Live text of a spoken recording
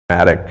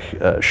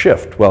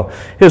shift. Well,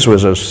 his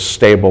was as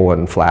stable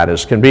and flat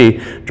as can be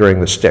during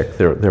the stick.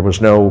 There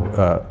was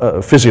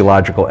no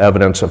physiological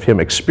evidence of him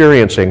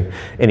experiencing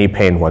any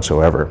pain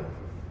whatsoever.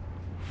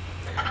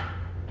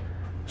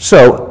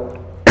 So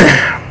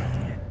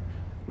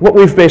what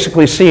we've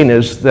basically seen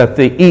is that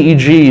the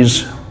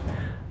EEG's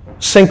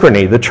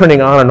synchrony, the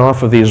turning on and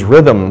off of these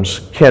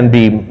rhythms, can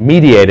be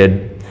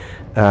mediated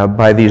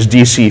by these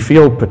DC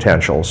field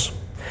potentials.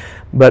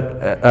 But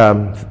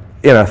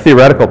in a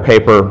theoretical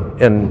paper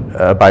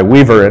by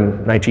Weaver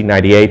in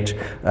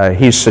 1998,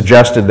 he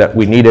suggested that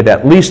we needed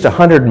at least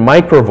 100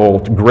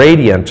 microvolt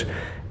gradient,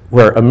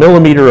 where a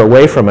millimeter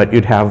away from it,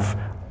 you'd have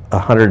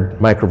 100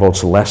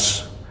 microvolts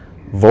less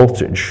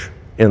voltage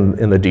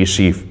in the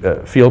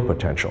DC field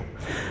potential.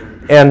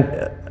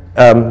 And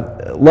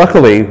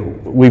luckily,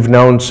 we've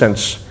known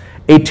since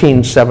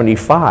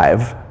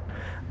 1875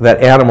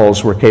 that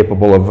animals were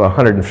capable of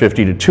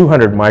 150 to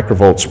 200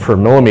 microvolts per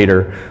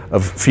millimeter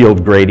of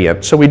field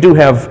gradient. So we do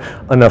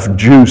have enough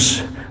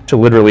juice to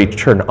literally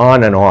turn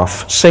on and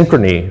off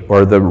synchrony,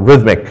 or the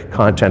rhythmic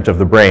content of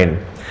the brain.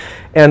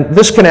 And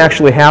this can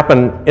actually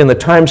happen in the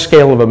time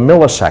scale of a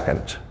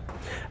millisecond.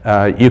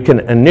 You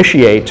can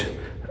initiate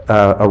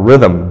a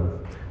rhythm.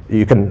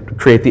 You can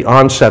create the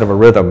onset of a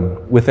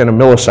rhythm within a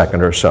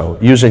millisecond or so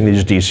using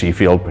these DC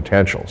field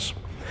potentials.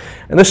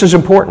 And this is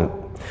important.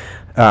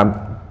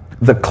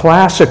 The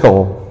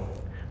classical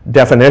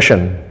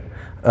definition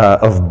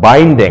of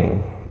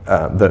binding,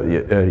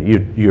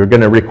 you're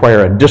going to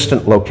require a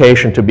distant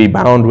location to be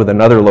bound with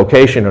another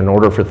location in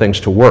order for things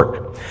to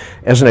work.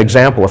 As an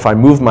example, if I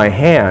move my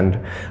hand,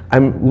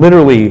 I'm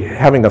literally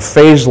having a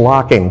phase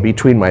locking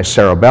between my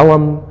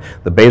cerebellum,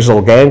 the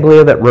basal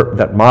ganglia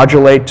that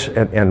modulate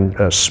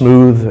and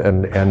smooth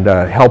and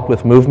help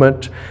with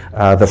movement,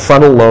 the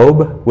frontal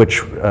lobe,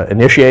 which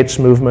initiates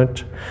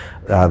movement,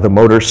 the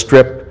motor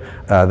strip.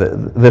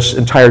 This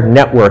entire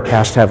network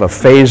has to have a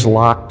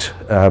phase-locked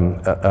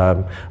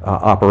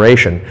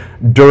operation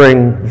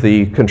during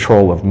the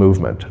control of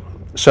movement.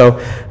 So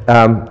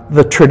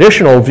the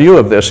traditional view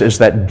of this is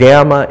that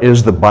gamma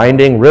is the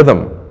binding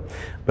rhythm.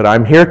 But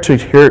I'm here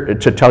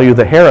to tell you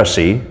the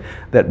heresy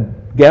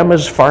that gamma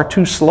is far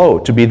too slow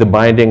to be the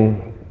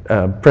binding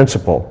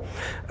principle.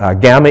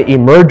 Gamma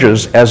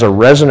emerges as a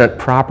resonant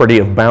property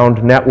of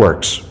bound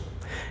networks.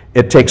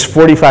 It takes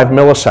 45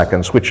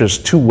 milliseconds, which is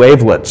 2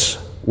 wavelets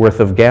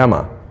worth of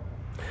gamma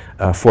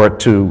for it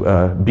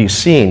to be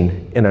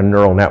seen in a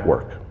neural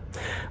network.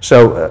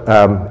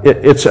 So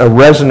it's a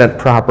resonant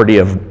property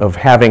of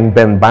having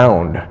been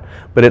bound,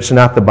 but it's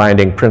not the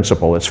binding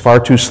principle. It's far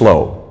too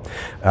slow.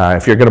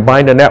 If you're going to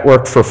bind a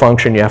network for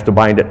function, you have to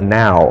bind it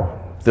now,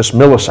 this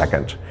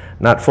millisecond,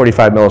 not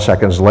 45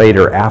 milliseconds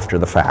later after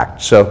the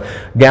fact. So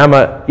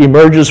gamma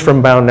emerges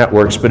from bound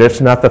networks, but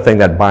it's not the thing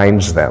that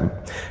binds them.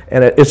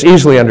 And it's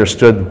easily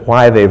understood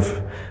why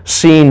they've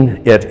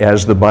seen it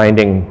as the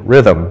binding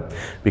rhythm,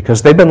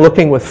 because they've been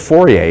looking with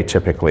Fourier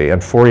typically,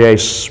 and Fourier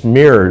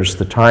smears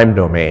the time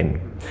domain,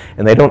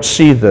 and they don't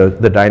see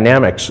the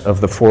dynamics of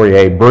the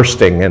Fourier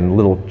bursting in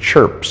little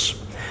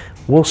chirps.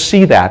 We'll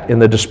see that in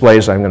the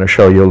displays I'm going to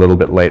show you a little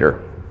bit later.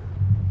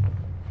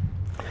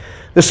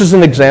 This is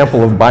an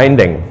example of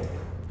binding.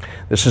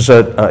 This is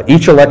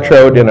each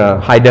electrode in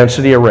a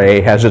high-density array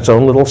has its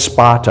own little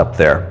spot up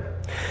there.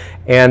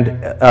 And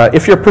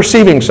if you're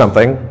perceiving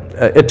something,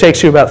 it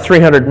takes you about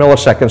 300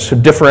 milliseconds to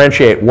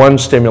differentiate one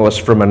stimulus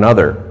from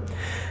another.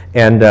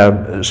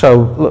 And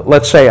so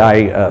let's say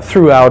I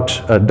threw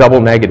out a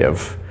double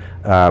negative,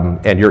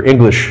 and you're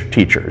English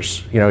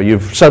teachers. You know,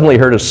 you've suddenly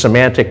heard a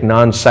semantic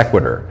non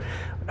sequitur.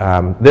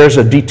 There's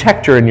a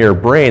detector in your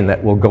brain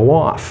that will go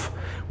off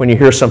when you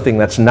hear something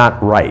that's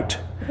not right.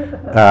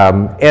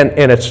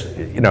 And it's,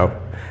 you know,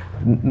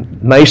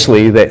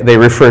 nicely they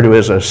refer to it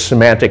as a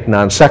semantic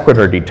non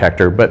sequitur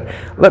detector, but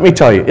let me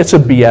tell you, it's a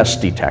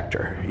BS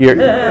detector.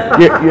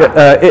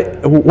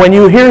 When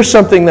you hear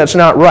something that's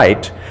not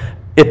right,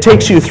 it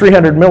takes you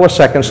 300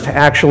 milliseconds to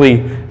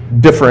actually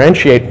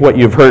differentiate what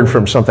you've heard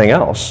from something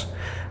else.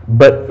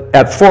 But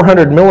at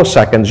 400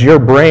 milliseconds, your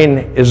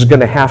brain is going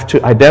to have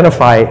to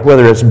identify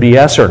whether it's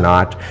BS or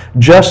not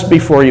just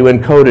before you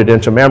encode it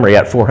into memory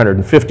at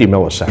 450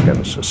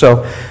 milliseconds.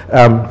 So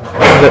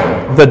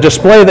the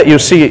display that you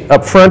see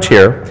up front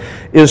here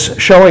is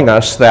showing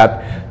us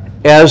that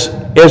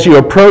as you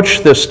approach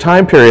this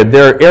time period,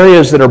 there are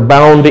areas that are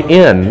bound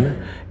in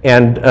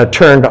and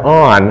turned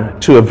on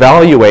to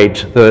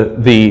evaluate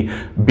the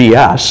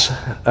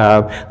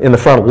BS in the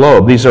frontal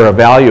lobe. These are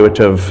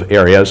evaluative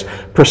areas.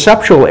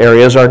 Perceptual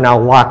areas are now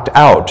locked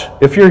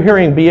out. If you're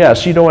hearing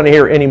BS, you don't want to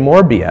hear any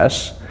more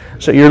BS.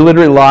 So you're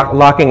literally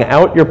locking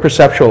out your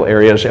perceptual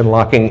areas and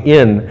locking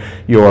in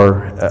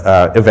your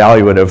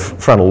evaluative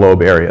frontal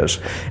lobe areas.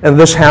 And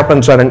this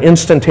happens on an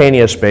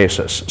instantaneous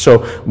basis.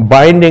 So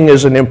binding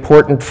is an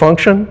important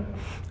function.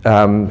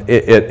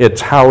 It's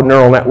how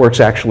neural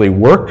networks actually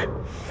work.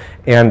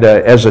 And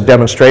as a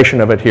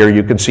demonstration of it here,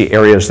 you can see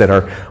areas that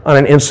are on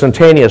an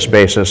instantaneous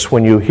basis.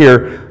 When you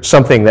hear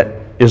something that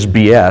is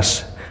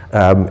BS,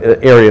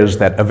 Areas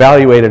that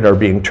evaluated are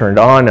being turned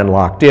on and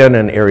locked in,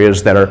 and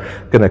areas that are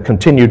going to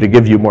continue to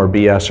give you more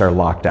BS are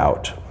locked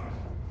out.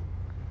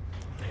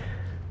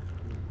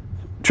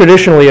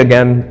 Traditionally,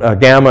 again,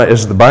 gamma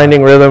is the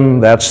binding rhythm.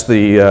 That's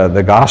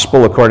the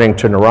gospel according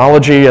to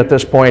neurology at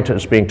this point.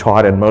 It's being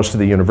taught in most of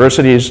the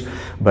universities,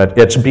 but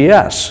it's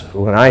BS.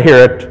 When I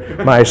hear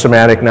it, my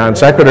semantic non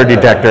sequitur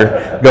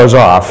detector goes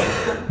off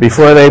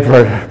before they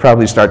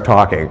probably start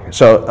talking.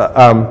 So,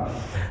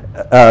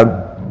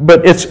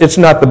 but it's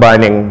not the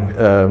binding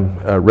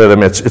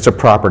rhythm. It's a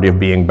property of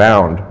being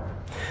bound.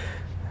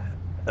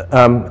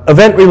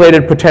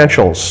 Event-related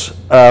potentials.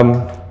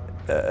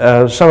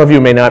 Some of you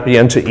may not be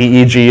into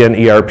EEG and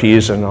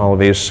ERPs and all of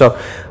these, so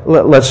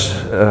let's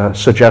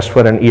suggest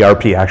what an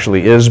ERP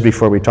actually is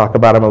before we talk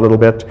about them a little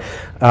bit.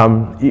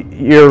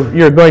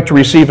 You're going to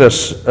receive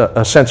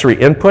a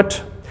sensory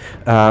input.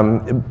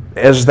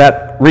 As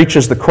that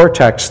reaches the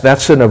cortex,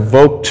 that's an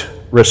evoked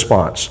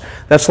response.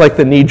 That's like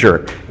the knee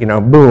jerk,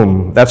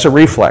 boom, that's a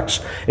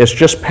reflex. It's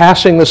just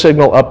passing the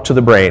signal up to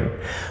the brain.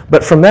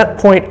 But from that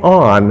point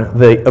on,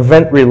 the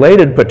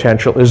event-related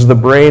potential is the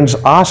brain's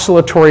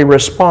oscillatory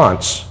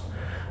response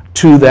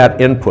to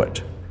that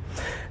input.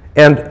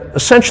 And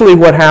essentially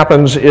what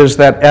happens is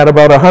that at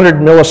about 100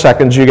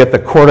 milliseconds, you get the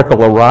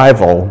cortical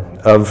arrival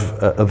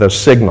of the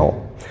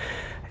signal.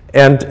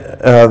 And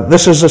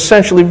this is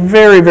essentially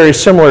very, very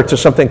similar to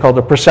something called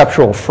a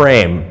perceptual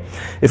frame.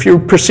 If you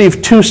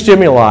perceive two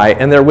stimuli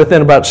and they're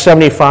within about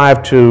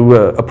 75 to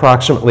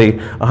approximately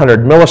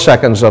 100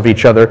 milliseconds of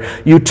each other,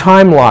 you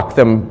time lock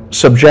them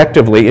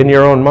subjectively in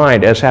your own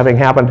mind as having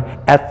happened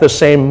at the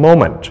same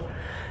moment.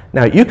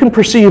 Now, you can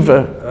perceive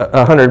a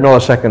 100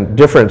 millisecond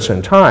difference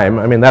in time.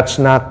 I mean, it's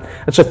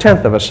a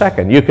tenth of a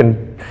second. You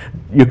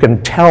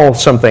can tell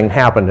something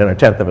happened in a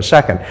tenth of a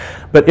second.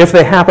 But if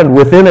they happened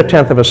within a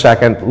tenth of a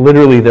second,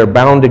 literally they're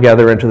bound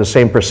together into the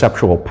same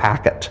perceptual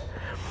packet.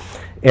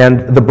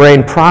 And the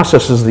brain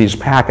processes these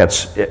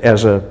packets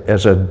as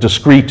a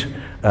discrete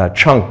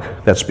chunk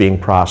that's being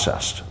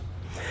processed.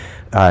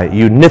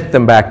 You knit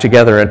them back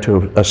together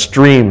into a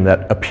stream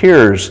that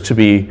appears to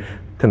be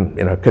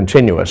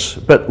continuous,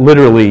 but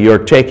literally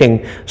you're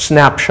taking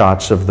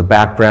snapshots of the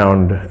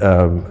background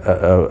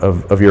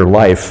of your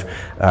life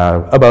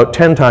about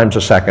 10 times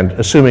a second,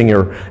 assuming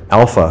your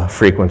alpha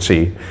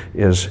frequency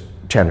is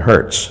 10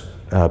 hertz.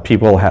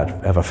 People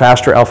have a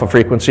faster alpha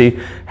frequency,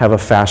 have a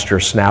faster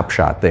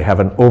snapshot. They have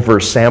an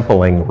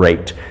oversampling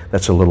rate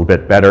that's a little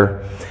bit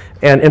better.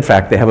 And in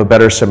fact, they have a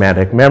better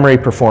semantic memory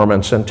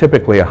performance and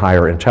typically a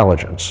higher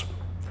intelligence.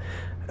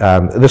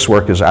 This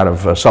work is out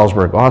of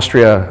Salzburg,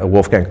 Austria,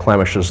 Wolfgang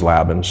Klemmisch's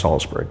lab in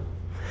Salzburg.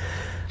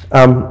 This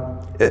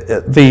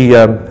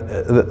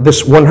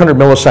 100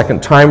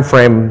 millisecond time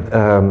frame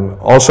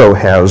also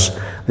has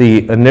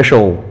the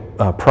initial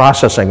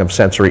processing of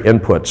sensory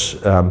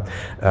inputs.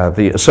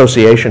 The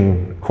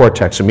association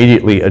cortex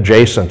immediately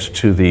adjacent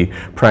to the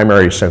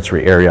primary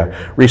sensory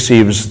area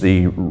receives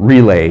the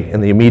relay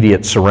in the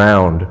immediate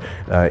surround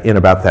in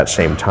about that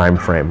same time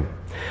frame.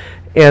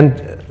 And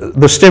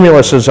the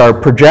stimuluses are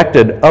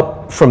projected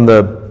up from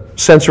the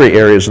sensory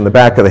areas in the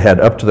back of the head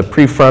up to the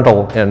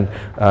prefrontal and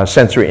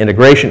sensory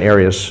integration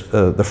areas.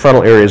 The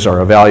frontal areas are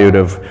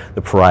evaluative,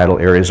 the parietal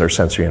areas are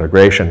sensory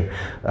integration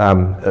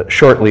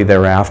shortly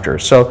thereafter.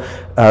 So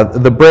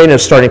the brain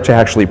is starting to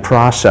actually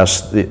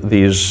process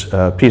these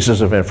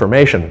pieces of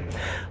information.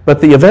 But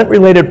the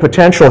event-related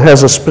potential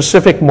has a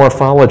specific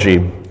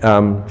morphology.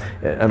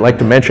 I'd like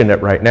to mention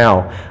it right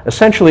now.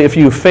 Essentially, if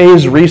you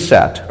phase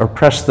reset or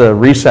press the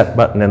reset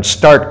button and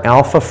start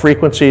alpha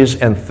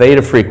frequencies and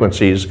theta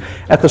frequencies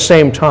at the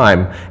same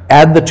time,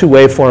 add the two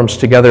waveforms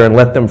together and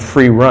let them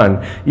free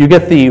run, you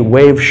get the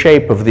wave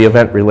shape of the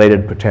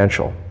event-related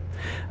potential.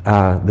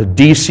 The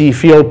DC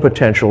field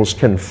potentials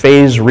can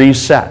phase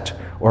reset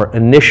or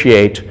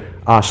initiate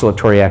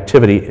oscillatory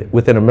activity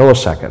within a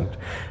millisecond.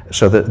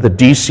 So the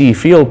DC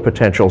field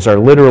potentials are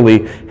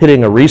literally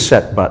hitting a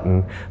reset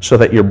button so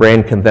that your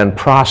brain can then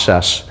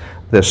process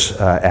this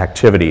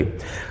activity.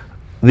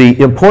 The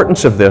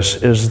importance of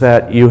this is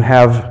that you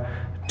have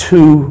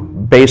two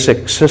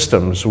basic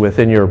systems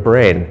within your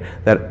brain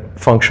that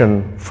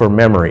function for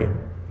memory.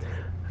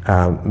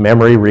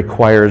 Memory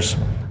requires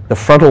the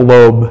frontal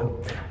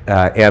lobe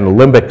and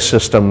limbic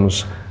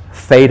systems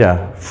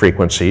theta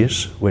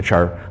frequencies, which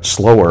are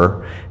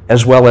slower,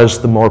 as well as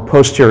the more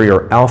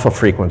posterior alpha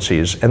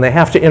frequencies, and they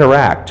have to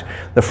interact.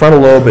 The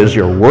frontal lobe is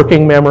your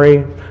working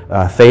memory.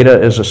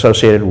 Theta is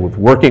associated with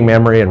working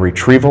memory and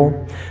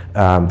retrieval.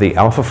 The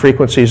alpha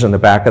frequencies in the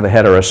back of the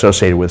head are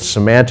associated with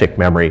semantic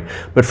memory.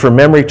 But for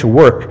memory to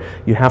work,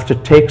 you have to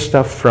take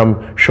stuff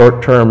from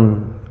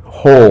short-term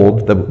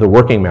hold, the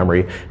working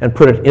memory, and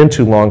put it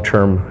into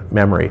long-term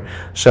memory.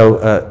 So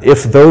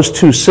if those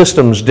two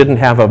systems didn't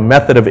have a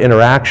method of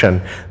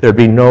interaction, there'd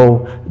be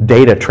no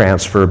data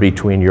transfer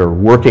between your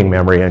working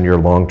memory and your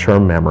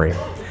long-term memory.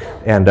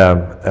 And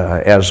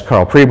as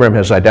Carl Pribram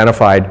has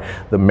identified,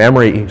 the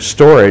memory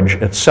storage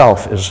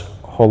itself is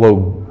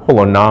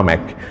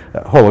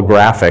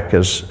holographic,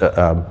 is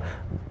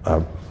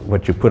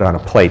what you put on a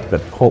plate,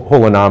 but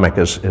holonomic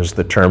is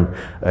the term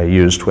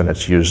used when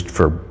it's used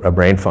for a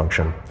brain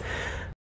function.